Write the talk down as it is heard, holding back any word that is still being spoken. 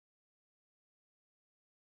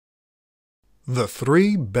The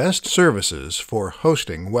 3 best services for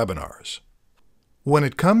hosting webinars. When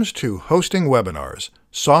it comes to hosting webinars,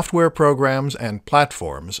 software programs and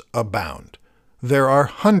platforms abound. There are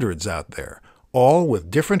hundreds out there, all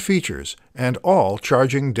with different features and all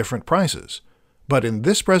charging different prices. But in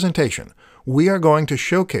this presentation, we are going to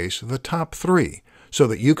showcase the top 3 so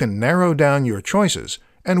that you can narrow down your choices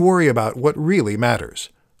and worry about what really matters,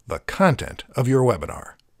 the content of your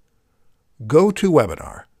webinar.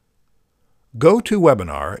 GoToWebinar.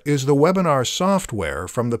 GoToWebinar is the webinar software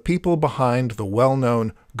from the people behind the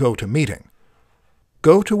well-known GoToMeeting.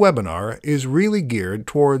 GoToWebinar is really geared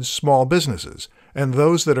towards small businesses and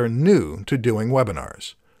those that are new to doing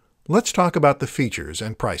webinars. Let's talk about the features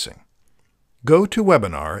and pricing.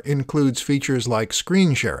 GoToWebinar includes features like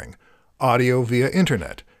screen sharing, audio via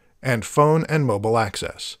internet, and phone and mobile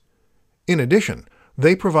access. In addition,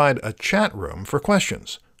 they provide a chat room for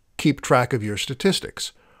questions, keep track of your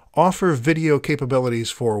statistics, offer video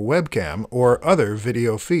capabilities for webcam or other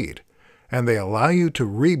video feed, and they allow you to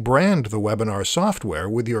rebrand the webinar software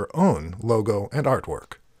with your own logo and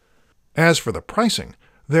artwork. As for the pricing,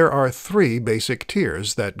 there are 3 basic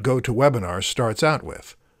tiers that GoToWebinar starts out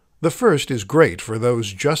with. The first is great for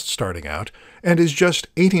those just starting out and is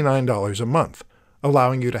just $89 a month,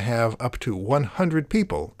 allowing you to have up to 100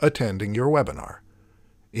 people attending your webinar.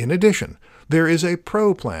 In addition, there is a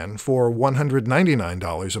Pro plan for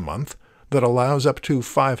 $199 a month that allows up to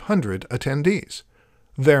 500 attendees.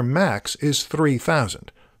 Their max is $3,000,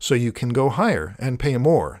 so you can go higher and pay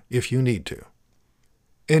more if you need to.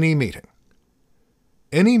 AnyMeeting.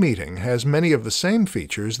 AnyMeeting has many of the same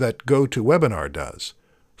features that GoToWebinar does.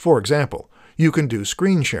 For example, you can do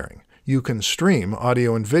screen sharing, you can stream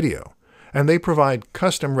audio and video, and they provide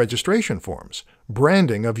custom registration forms,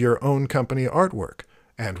 branding of your own company artwork,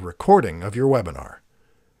 and recording of your webinar.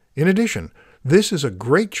 In addition, this is a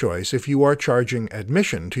great choice if you are charging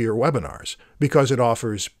admission to your webinars because it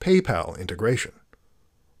offers PayPal integration.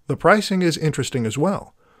 The pricing is interesting as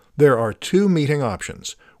well. There are 2 meeting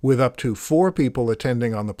options, with up to 4 people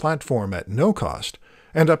attending on the platform at no cost,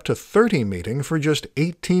 and up to 30 meeting for just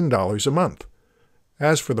 $18 a month.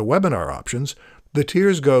 As for the webinar options, the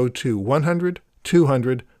tiers go to $100,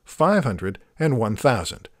 $200, $500, and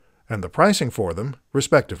 $1,000. And the pricing for them,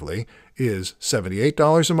 respectively, is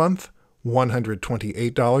 $78 a month,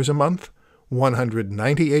 $128 a month,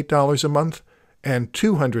 $198 a month, and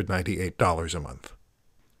 $298 a month.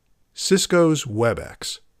 Cisco's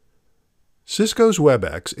WebEx. Cisco's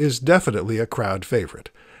WebEx is definitely a crowd favorite,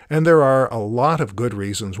 and there are a lot of good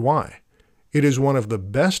reasons why. It is one of the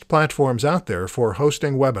best platforms out there for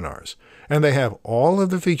hosting webinars, and they have all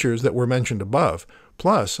of the features that were mentioned above,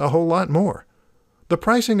 plus a whole lot more. The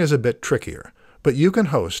pricing is a bit trickier, but you can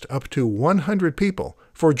host up to 100 people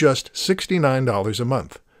for just $69 a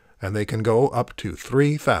month, and they can go up to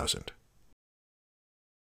 $3,000.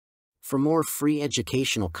 For more free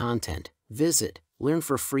educational content, visit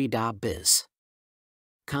learnforfree.biz.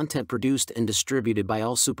 Content produced and distributed by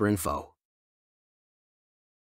AllSuperInfo.